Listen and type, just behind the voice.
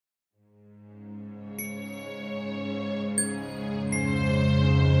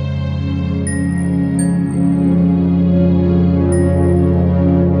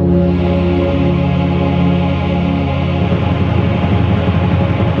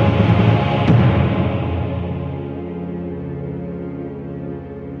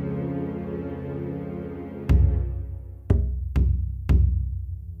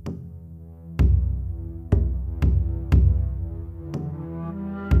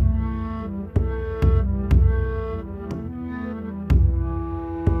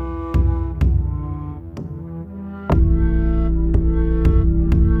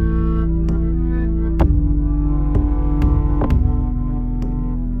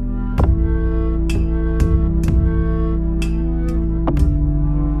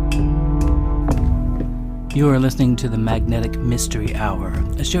You are listening to the Magnetic Mystery Hour,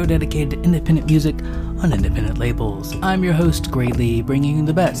 a show dedicated to independent music on independent labels. I'm your host, Gray Lee, bringing you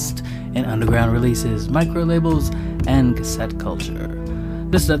the best in underground releases, micro labels, and cassette culture.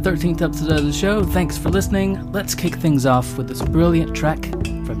 This is the 13th episode of the show. Thanks for listening. Let's kick things off with this brilliant track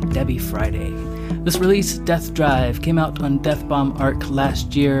from Debbie Friday. This release, Death Drive, came out on Death Bomb Arc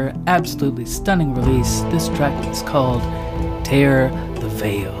last year. Absolutely stunning release. This track is called Tear the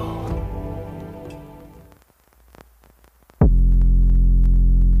Veil.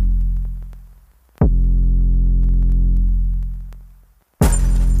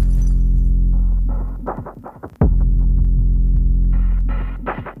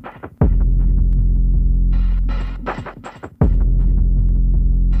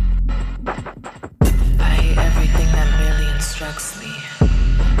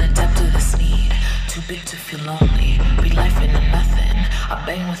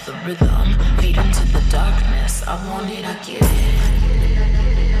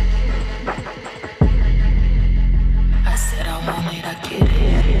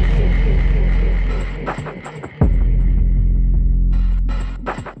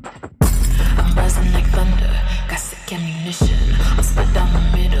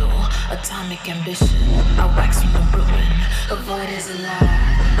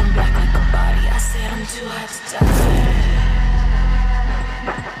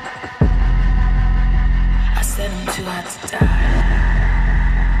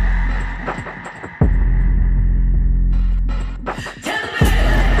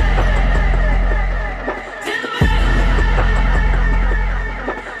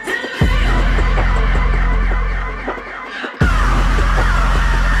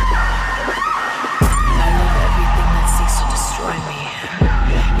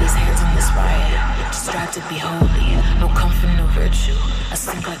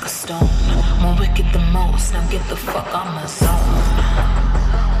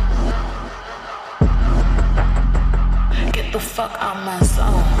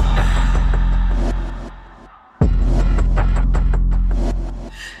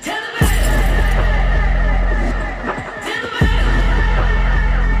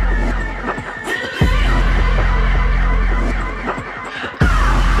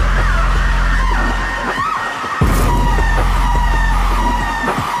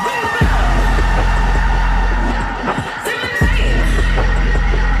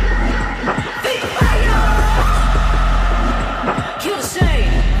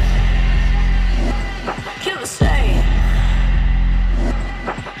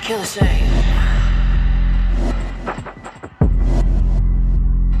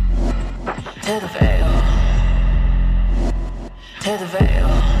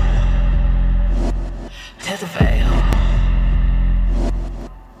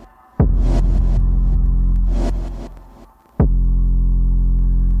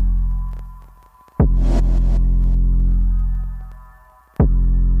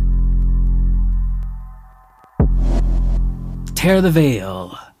 Tear the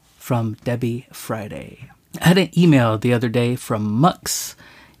Veil from Debbie Friday. I had an email the other day from Mux.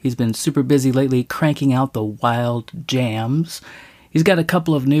 He's been super busy lately cranking out the wild jams. He's got a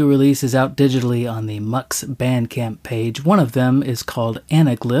couple of new releases out digitally on the Mux Bandcamp page. One of them is called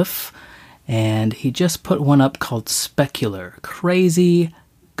Anaglyph, and he just put one up called Specular. Crazy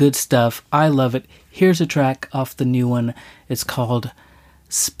good stuff. I love it. Here's a track off the new one. It's called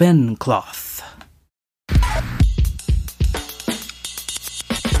Spin Cloth.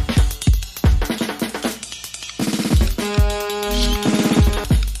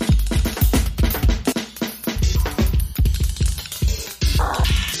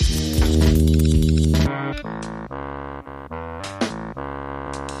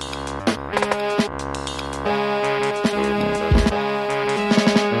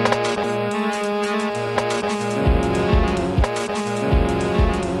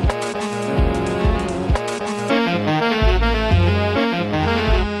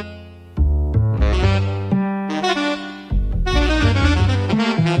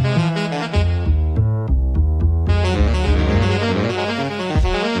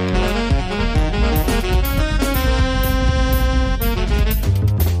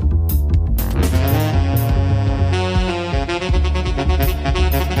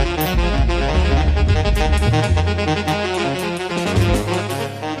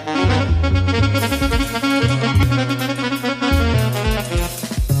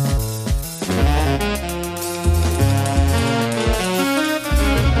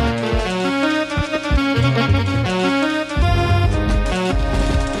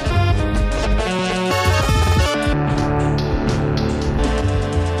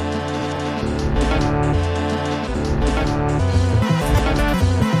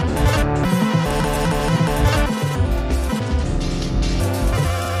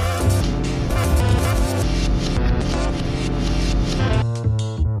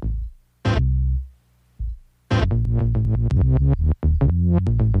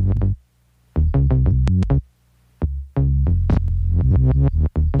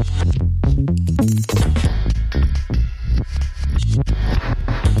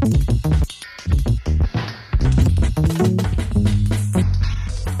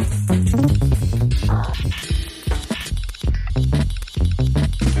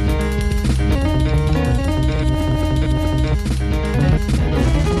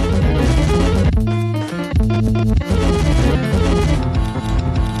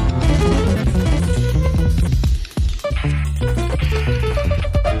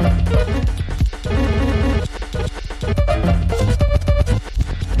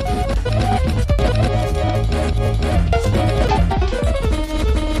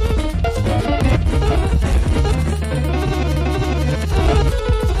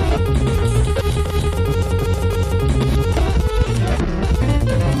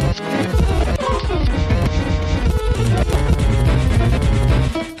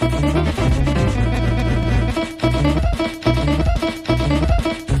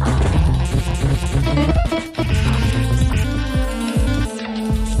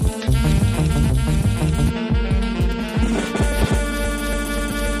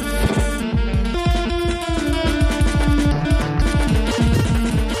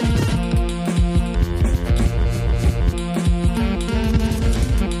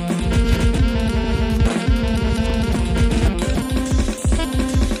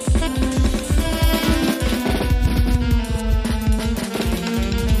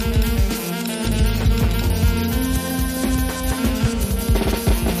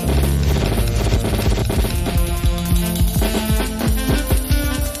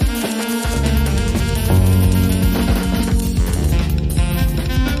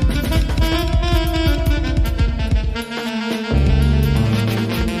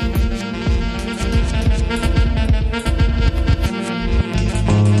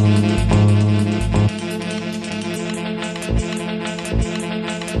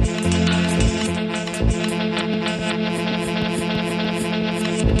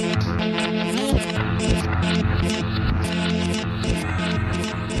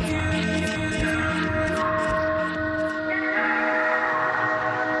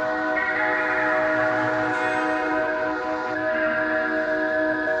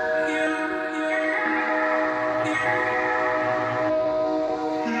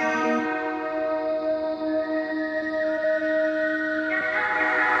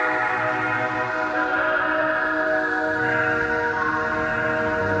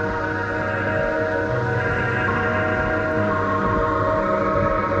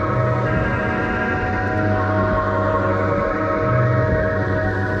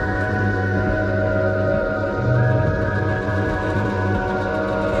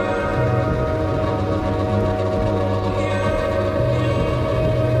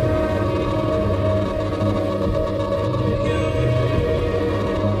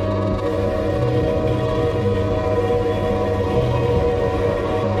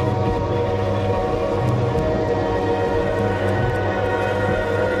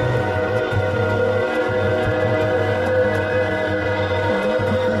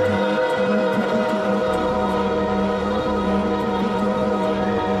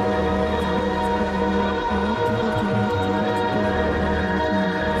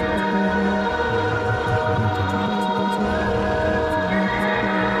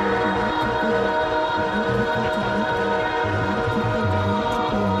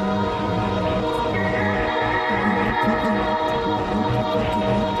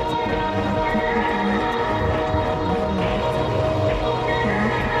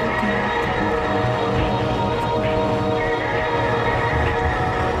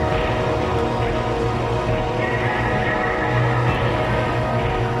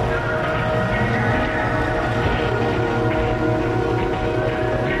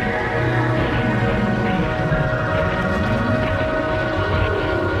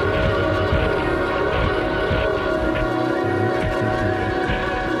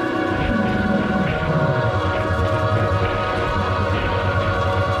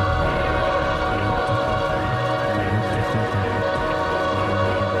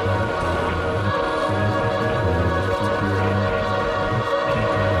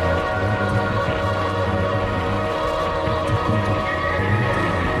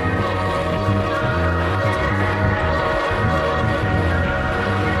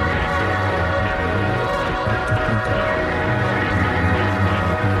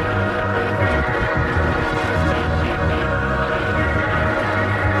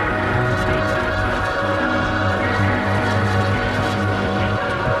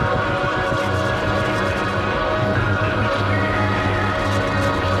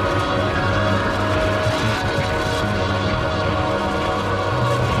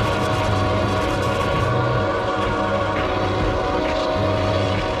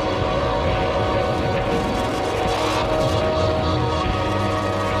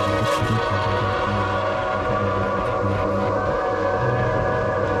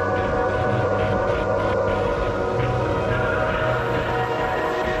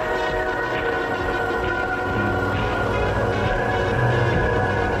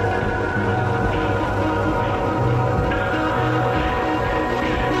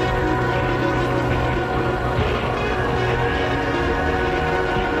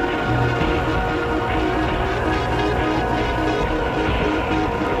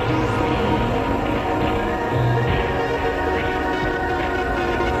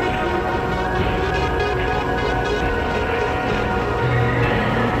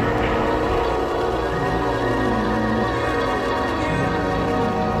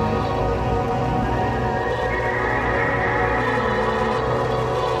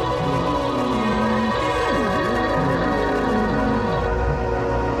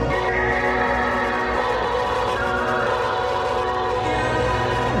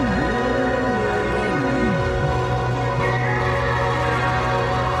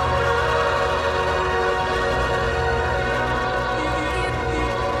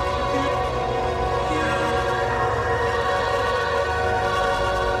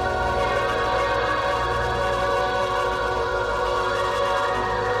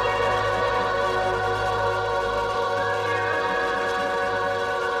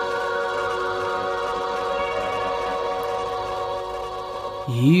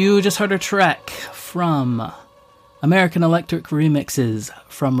 You just heard a track from American Electric Remixes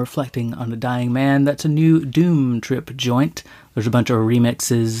from Reflecting on a Dying Man. That's a new Doom Trip joint. There's a bunch of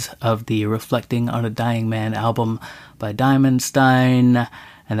remixes of the Reflecting on a Dying Man album by Diamondstein,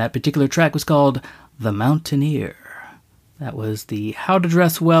 and that particular track was called The Mountaineer. That was the How to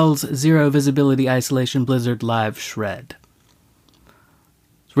Dress Well's Zero Visibility Isolation Blizzard live shred.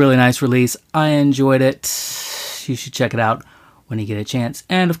 It's a really nice release. I enjoyed it. You should check it out when you get a chance.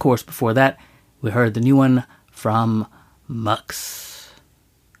 And of course, before that, we heard the new one from Mux.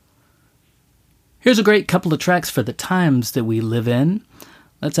 Here's a great couple of tracks for the times that we live in.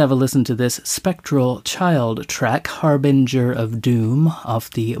 Let's have a listen to this Spectral Child track, Harbinger of Doom, off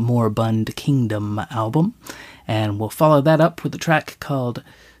the Moribund Kingdom album. And we'll follow that up with a track called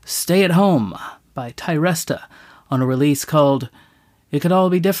Stay at Home by Tyresta on a release called It Could All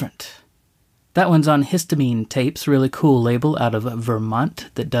Be Different. That one's on Histamine Tapes, really cool label out of Vermont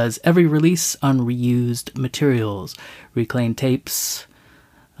that does every release on reused materials, reclaimed tapes,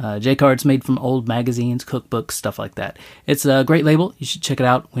 J-cards made from old magazines, cookbooks, stuff like that. It's a great label. You should check it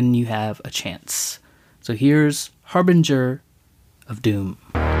out when you have a chance. So here's Harbinger of Doom.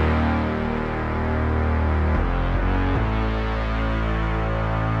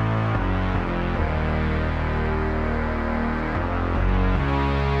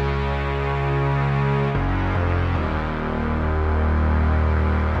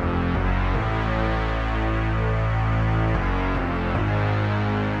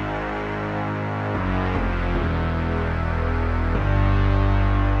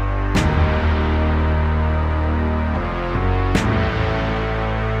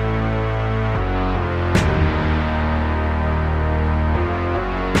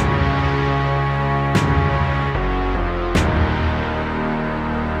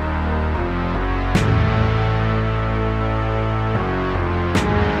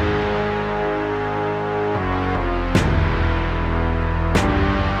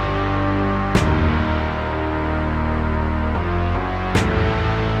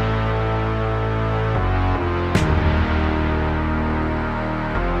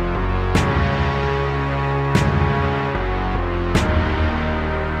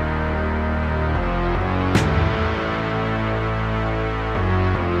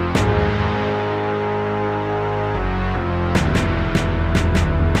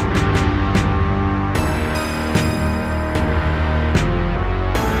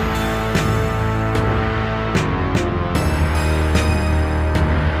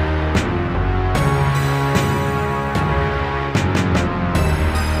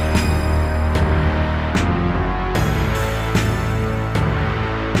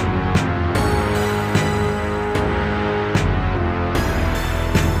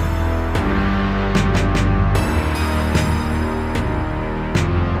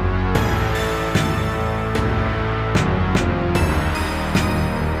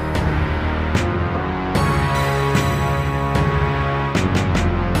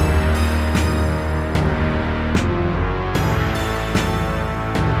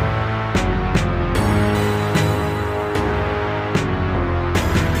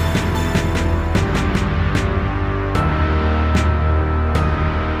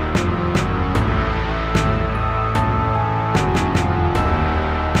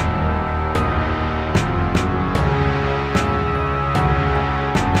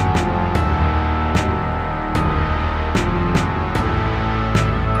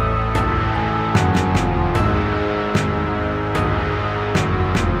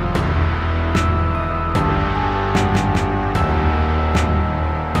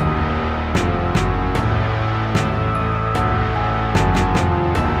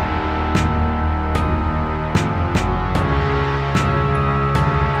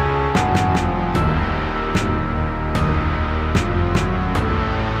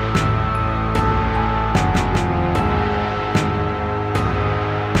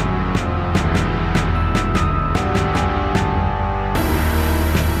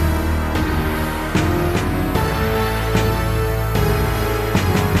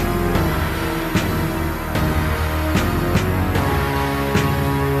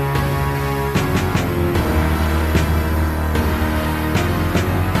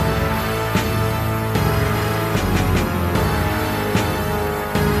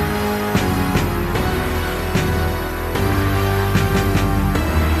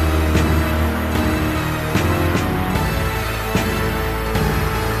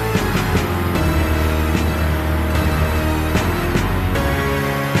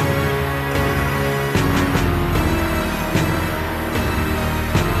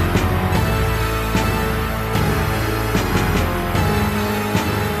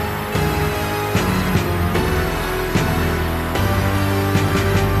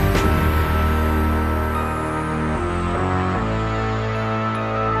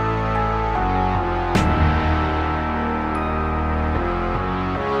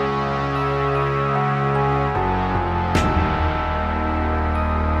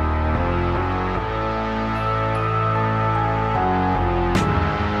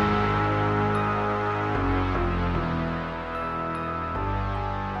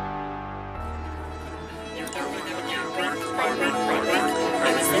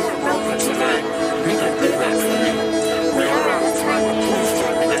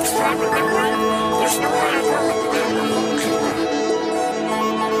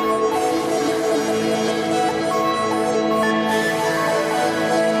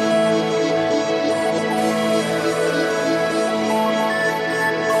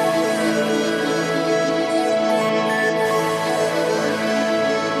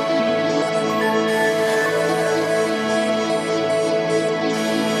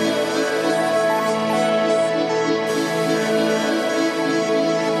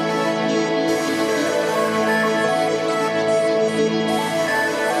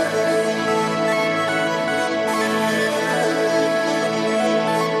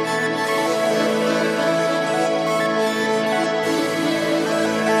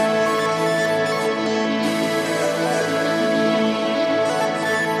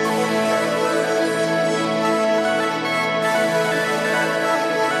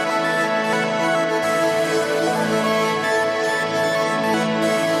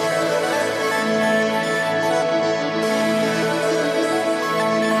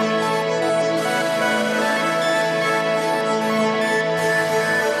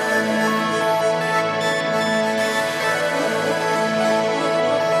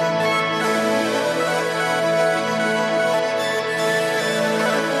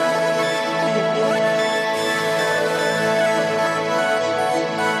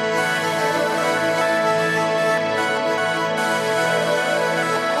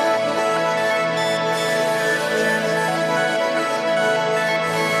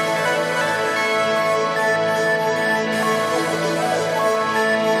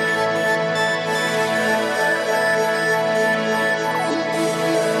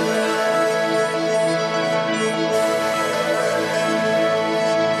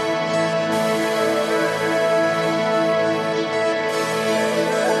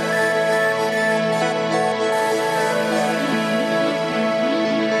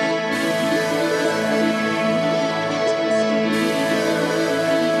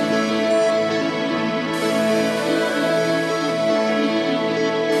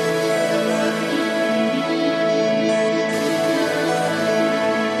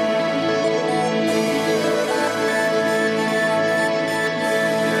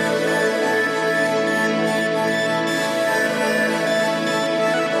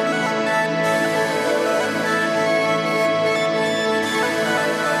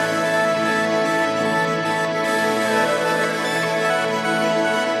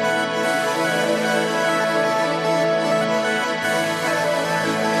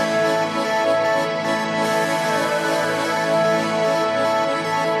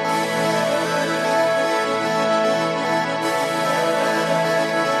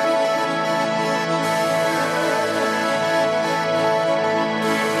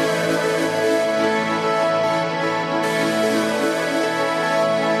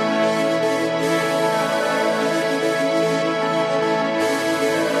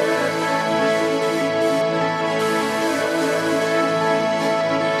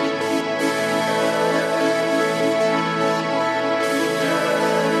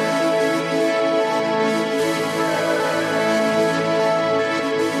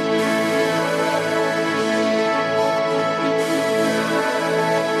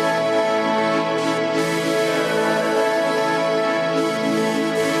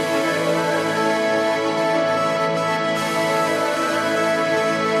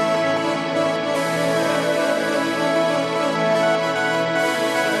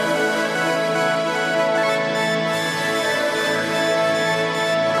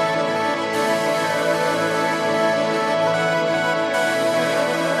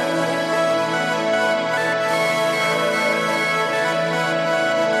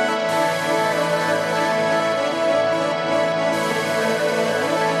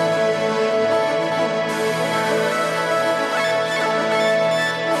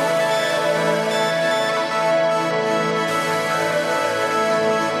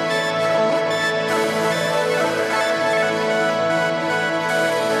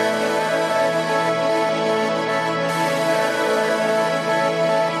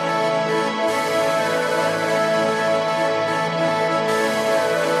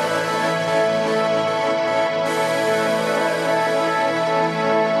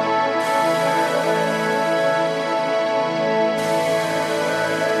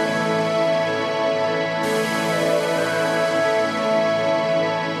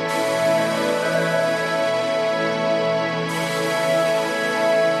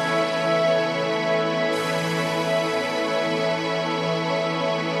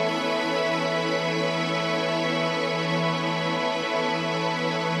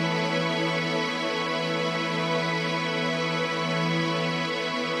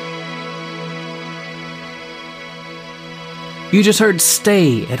 You just heard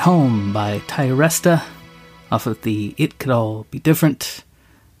Stay at Home by Tyresta off of the It Could All Be Different.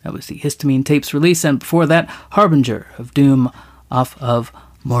 That was the Histamine Tapes release, and before that, Harbinger of Doom off of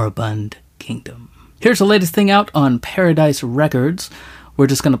Moribund Kingdom. Here's the latest thing out on Paradise Records. We're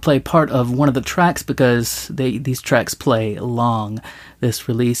just going to play part of one of the tracks because these tracks play long. This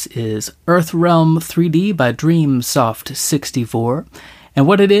release is Earthrealm 3D by Dreamsoft 64. And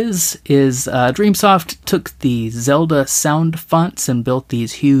what it is Dreamsoft took the Zelda sound fonts and built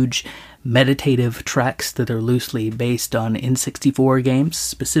these huge meditative tracks that are loosely based on N64 games,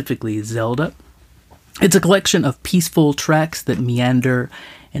 specifically Zelda. It's a collection of peaceful tracks that meander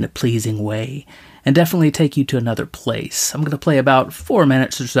in a pleasing way and definitely take you to another place. I'm going to play about 4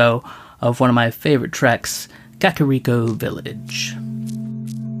 minutes or so of one of my favorite tracks, Kakariko Village.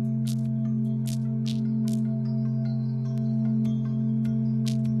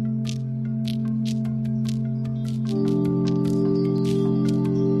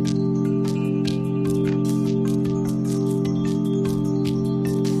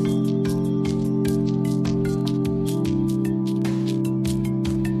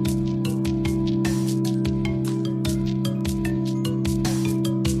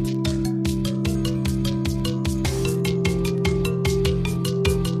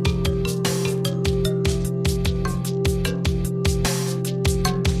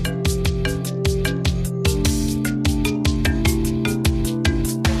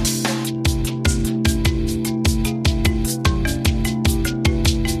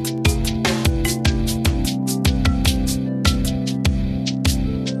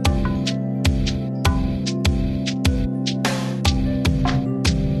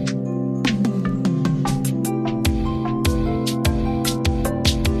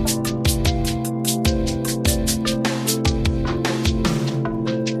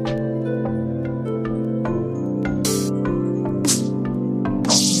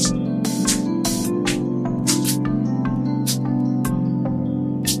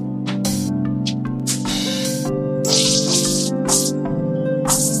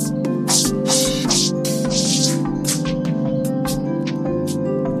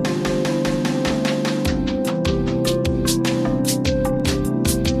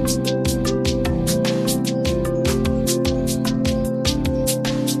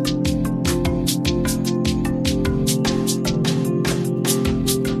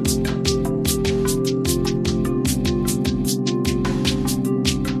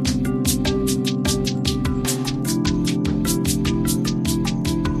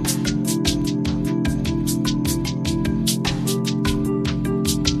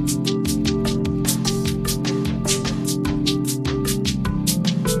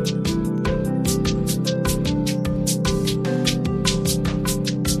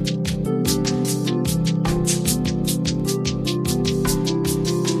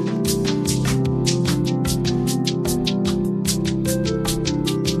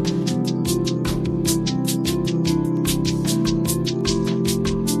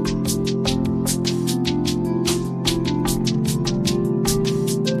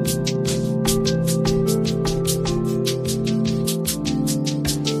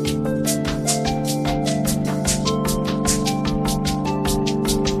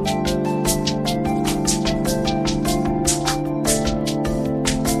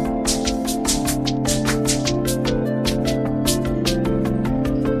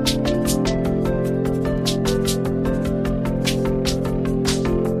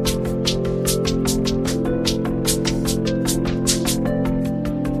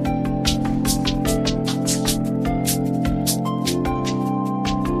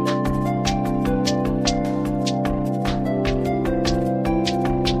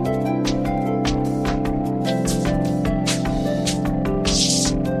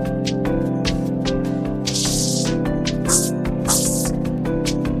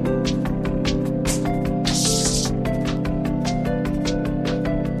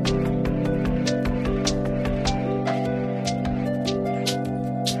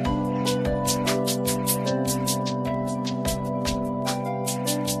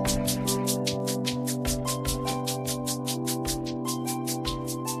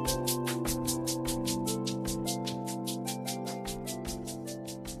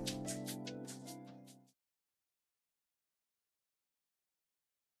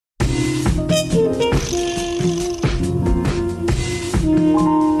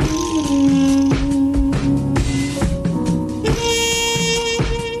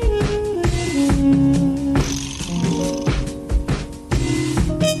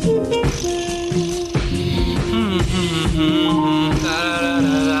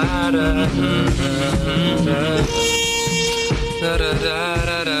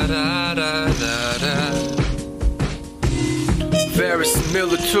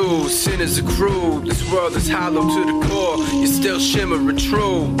 hill or two, sinners accrue. This world is hollow to the core, you still shimmering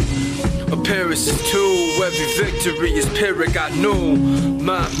true. Appearances too, every victory is Pyrrhic, I knew.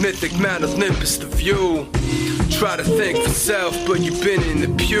 My mythic Mount Olympus, the view. Try to think for self, but you've been in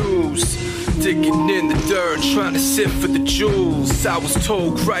the pews, digging in the dirt, trying to sift for the jewels. I was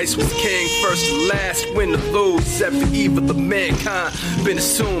told Christ was king, first and last, win or lose. Every evil of mankind been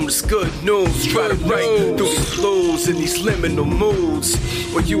assumed as good news. Try to write through these blues in these liminal moods,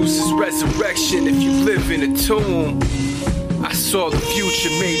 or use his resurrection if you live in a tomb. I saw the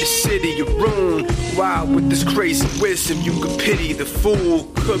future, made the city a ruin. Wow, with this crazy wisdom, you could pity the fool.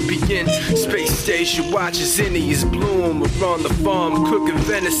 Could be in space station, watching zinnias bloom, or on the farm, cooking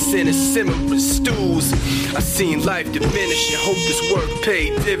venison and simmering stews. I seen life diminish and hope this work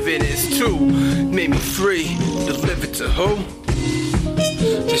paid dividends too. Made me free, delivered to who?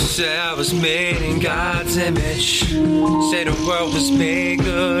 They say I was made in God's image. Say the world was made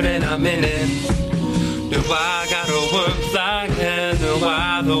good and I'm in it. Do I gotta work like hell? Do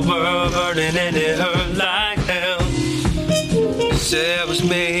I the world burning and it hurt like hell? Say I was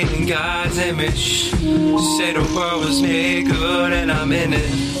made in God's image. Say the world was made good and I'm in it.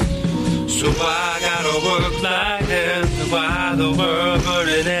 So I gotta work like hell. Do I the world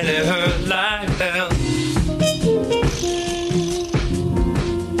burning and it hurt like hell?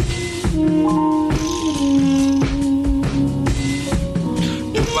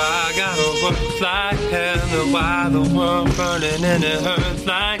 I gotta work like hell, and why the world burning and it hurts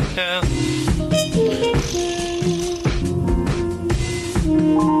like hell.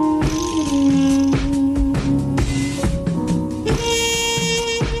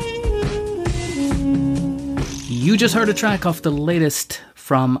 You just heard a track off the latest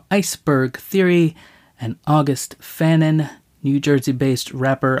from Iceberg Theory and August Fannin. New Jersey-based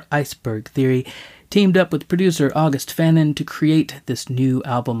rapper Iceberg Theory teamed up with producer August Fannin to create this new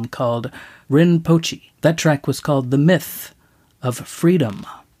album called Rinpoche. That track was called The Myth of Freedom.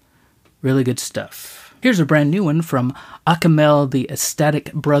 Really good stuff. Here's a brand new one from Akamel, the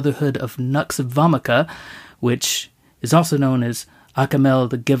Ecstatic Brotherhood of Nux Vomica, which is also known as Akamel,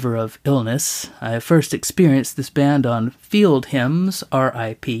 the Giver of Illness. I first experienced this band on Field Hymns,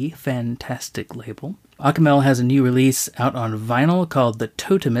 R.I.P., fantastic label. Akamel has a new release out on vinyl called The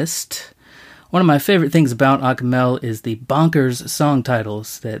Totemist. One of my favorite things about Akamel is the bonkers song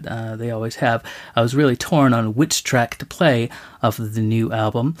titles that they always have. I was really torn on which track to play off of the new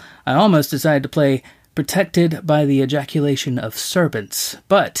album. I almost decided to play Protected by the Ejaculation of Serpents,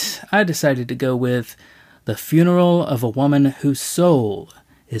 but I decided to go with The Funeral of a Woman Whose Soul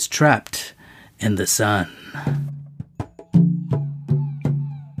is Trapped in the Sun.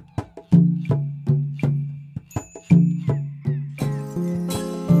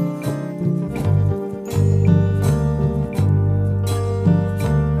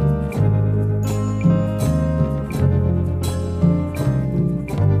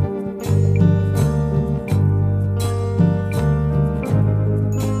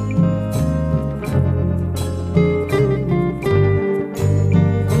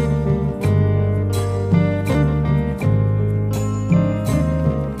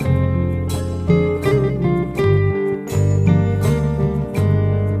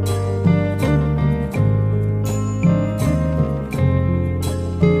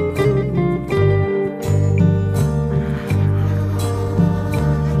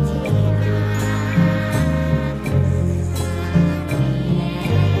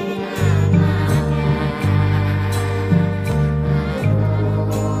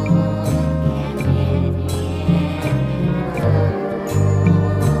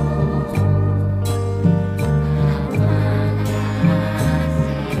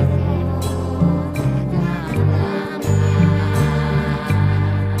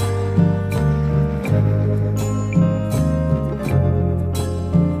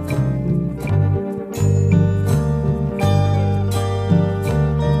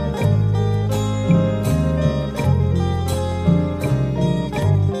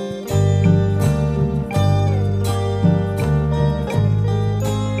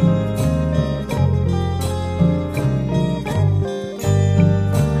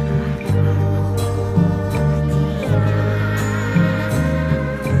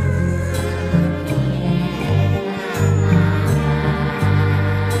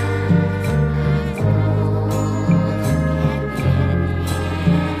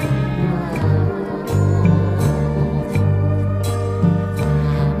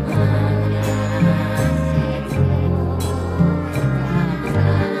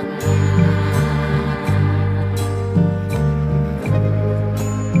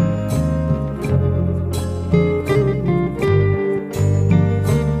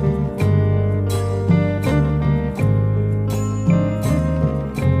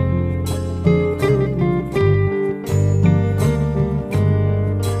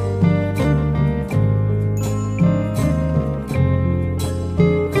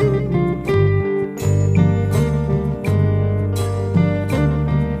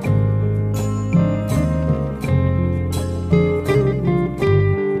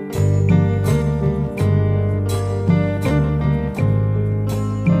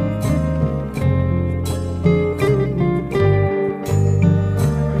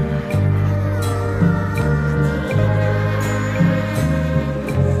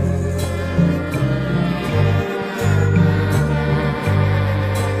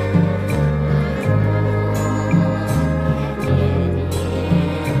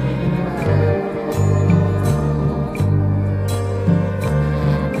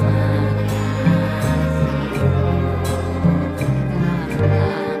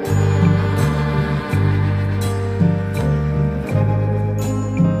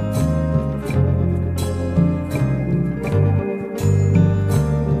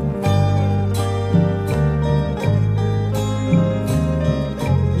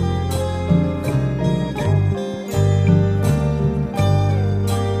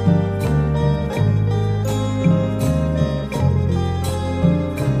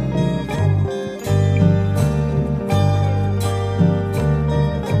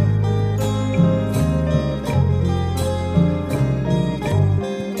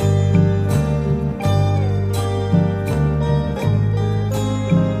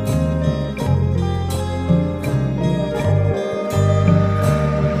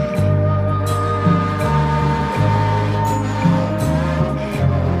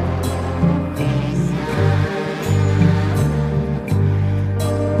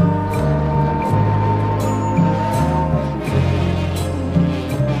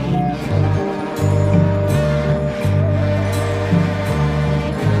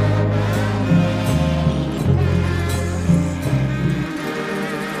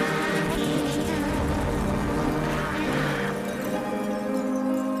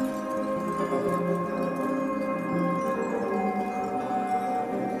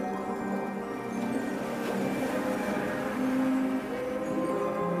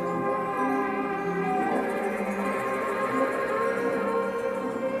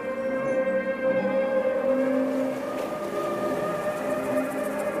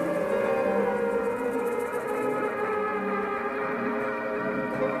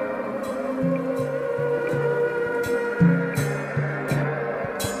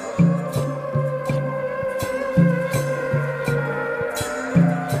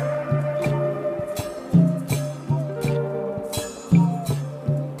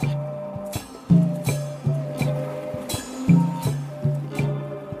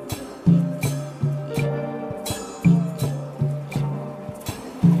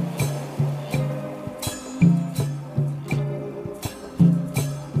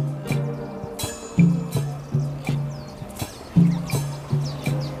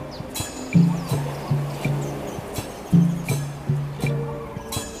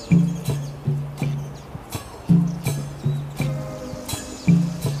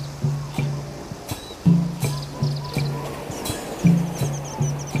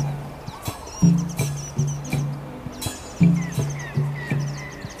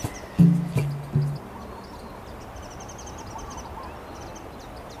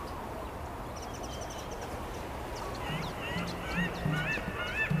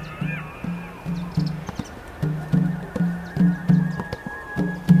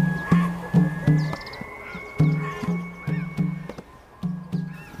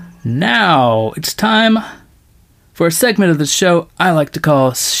 Now it's time for a segment of the show I like to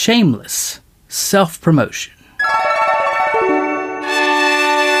call Shameless Self-Promotion.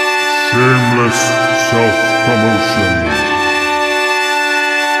 Shameless self-promotion.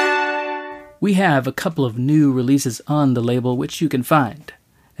 We have a couple of new releases on the label, which you can find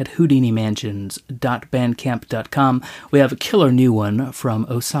at houdinimansions.bandcamp.com. We have a killer new one from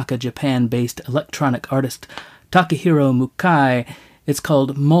Osaka, Japan-based electronic artist Takahiro Mukai. It's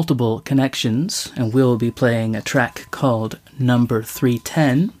called Multiple Connections, and we'll be playing a track called Number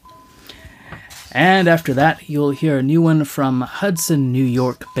 310. And after that, you'll hear a new one from Hudson, New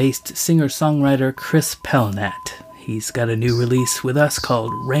York-based singer-songwriter Chris Pelnat. He's got a new release with us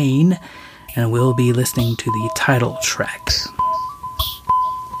called Rain, and we'll be listening to the title track.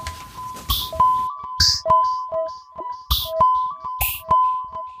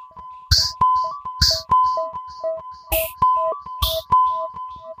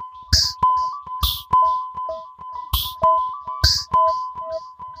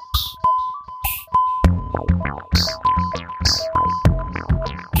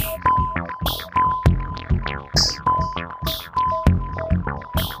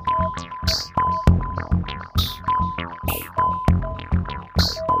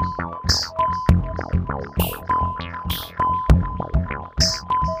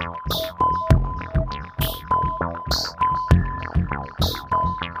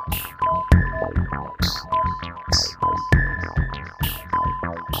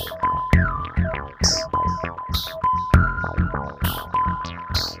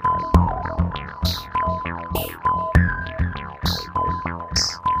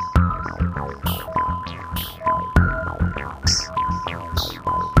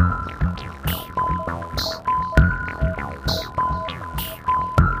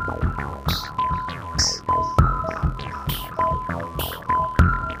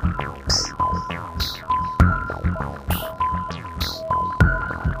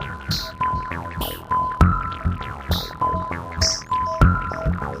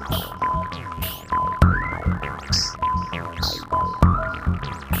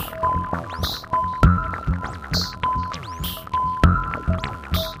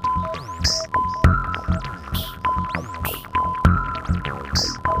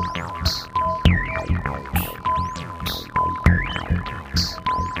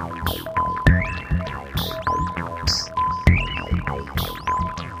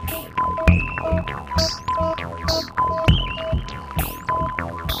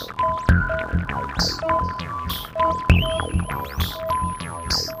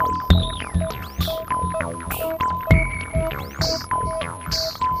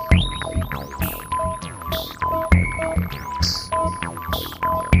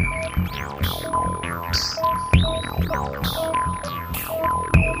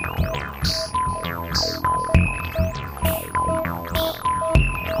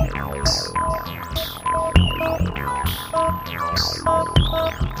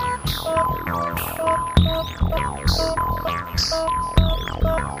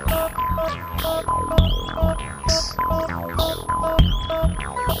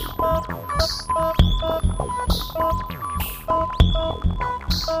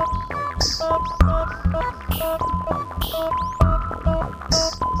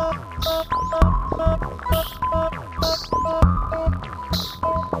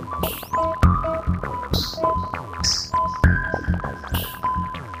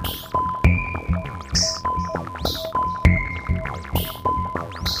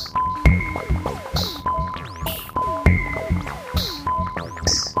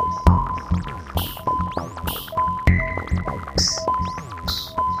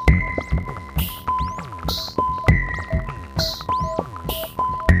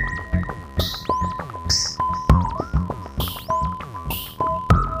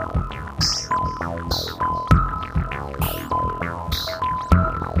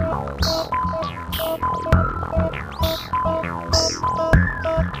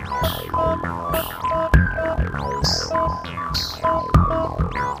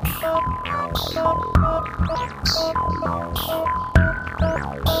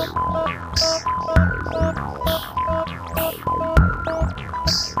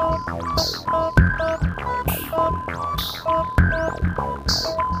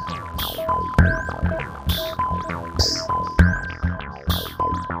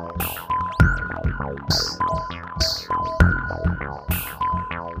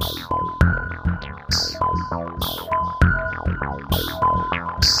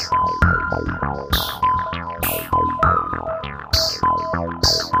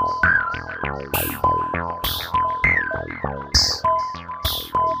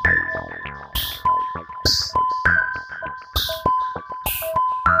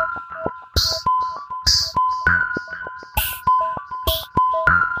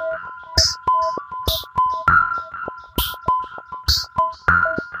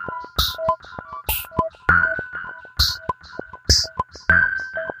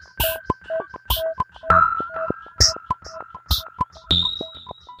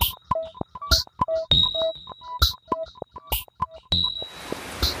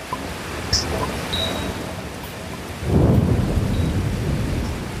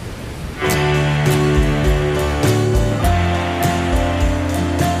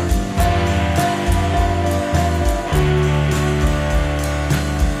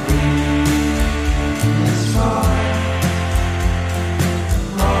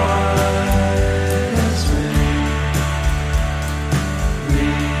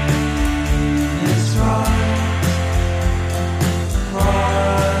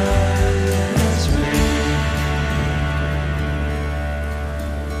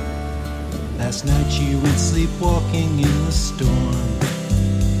 Last night you went sleepwalking in the storm.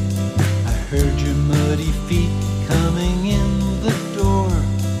 I heard your muddy feet coming in the door.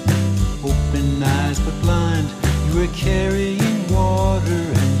 Open eyes but blind, you were carrying water,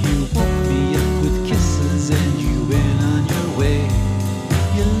 and you woke me up with kisses and you went on your way.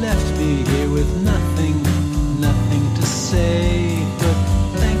 You left me here with nothing to say, but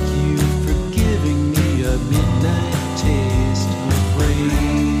thank you for giving me a midnight taste of rain.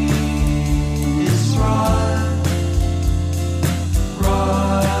 It's right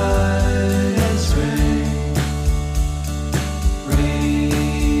as rain.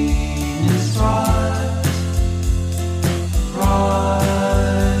 Rain is right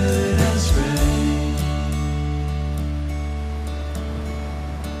as rain.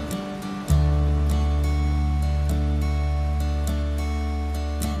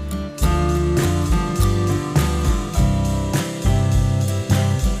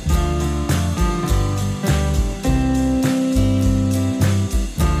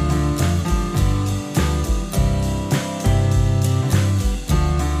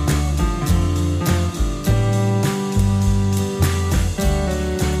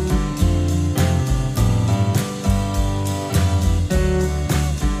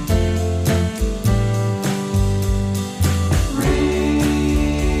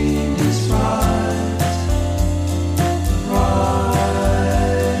 Rain is right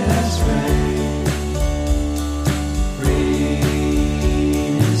as rain.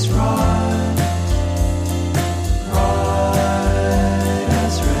 Rain is right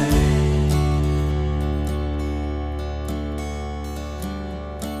as rain.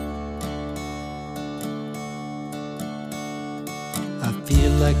 I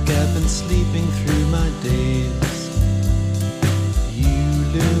feel like I've been sleeping through my days. You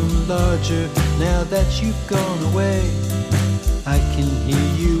loom larger now that you've gone away. I can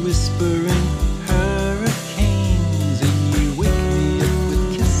hear you whispering hurricanes, and you wake me up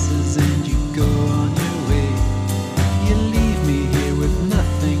with kisses and you go on your way. You leave me here with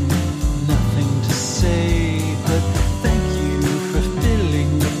nothing to say, but thank you for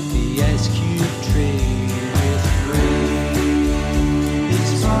filling up the ice cube tray with rain.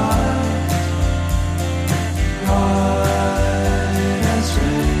 It's right as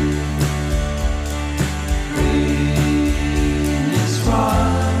rain. Rain is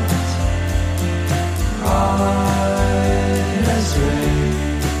right as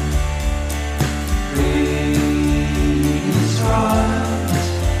rain. Rain is right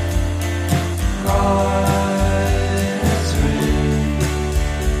as rain.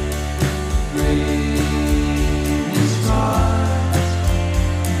 Rain is right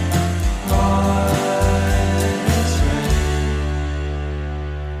as rain.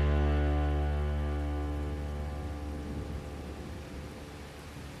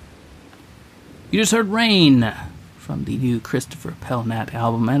 You just heard Rain from the new Christopher Pelnat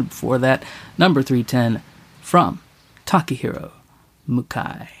album, and before that, number 310 from Takahiro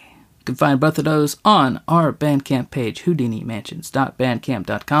Mukai. You can find both of those on our Bandcamp page,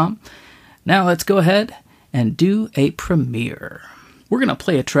 houdinimansions.bandcamp.com. Now let's go ahead and do a premiere. We're going to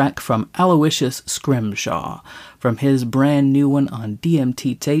play a track from Aloysius Scrimshaw from his brand new one on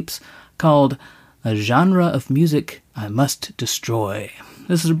DMT Tapes called A Genre of Music I Must Destroy.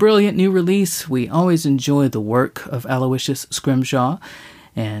 This is a brilliant new release. We always enjoy the work of Aloysius Scrimshaw,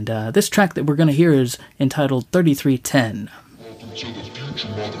 and this track that we're going to hear is entitled 3310. Welcome to the future,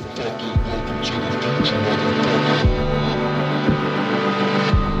 motherfucker. Welcome to the future, motherfucker.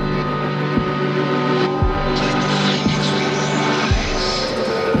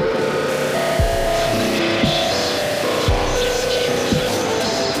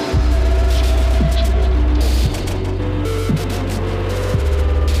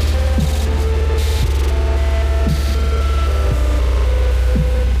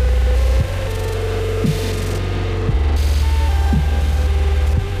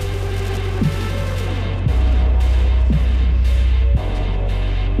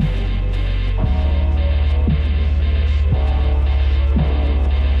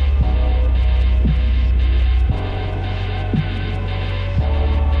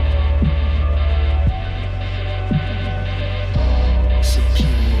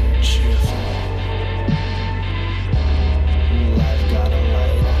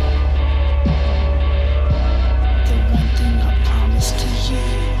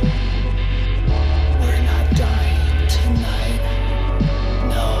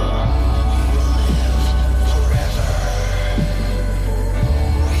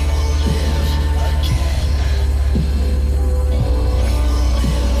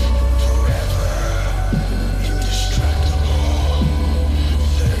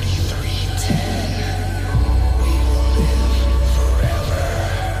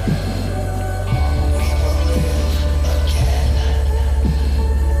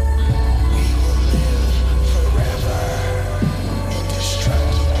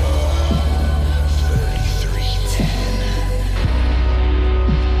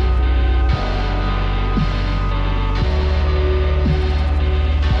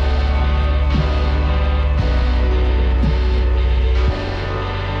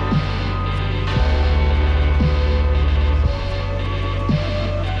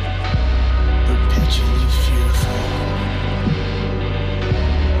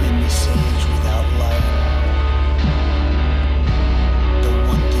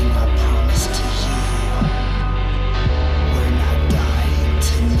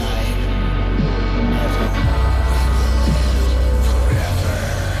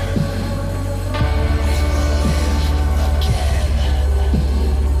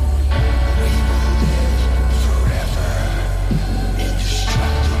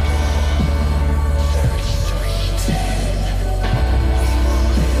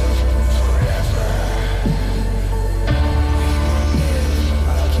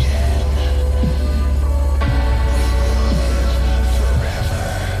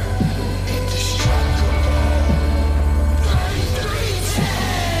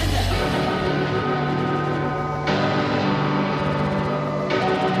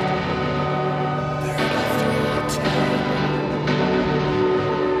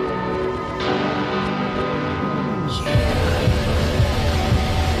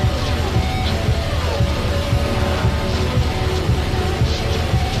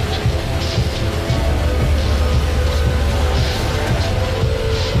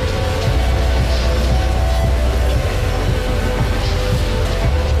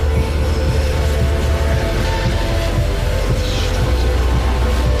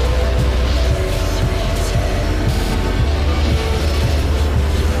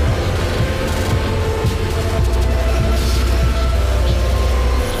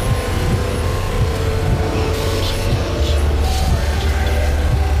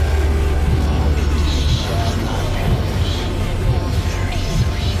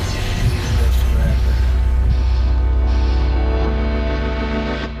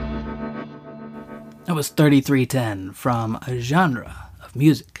 was 3310 from A Genre of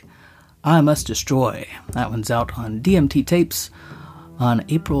Music, I Must Destroy. That one's out on DMT Tapes on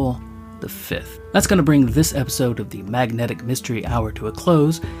April the 5th. That's going to bring this episode of the Magnetic Mystery Hour to a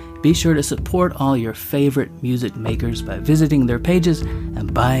close. Be sure to support all your favorite music makers by visiting their pages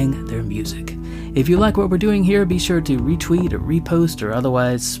and buying their music. If you like what we're doing here, be sure to retweet or repost or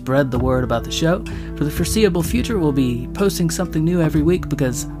otherwise spread the word about the show. For the foreseeable future, we'll be posting something new every week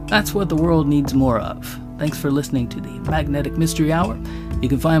because that's what the world needs more of. Thanks for listening to the Magnetic Mystery Hour. You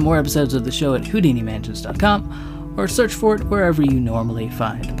can find more episodes of the show at HoudiniMansions.com or search for it wherever you normally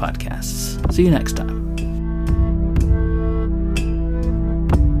find podcasts. See you next time.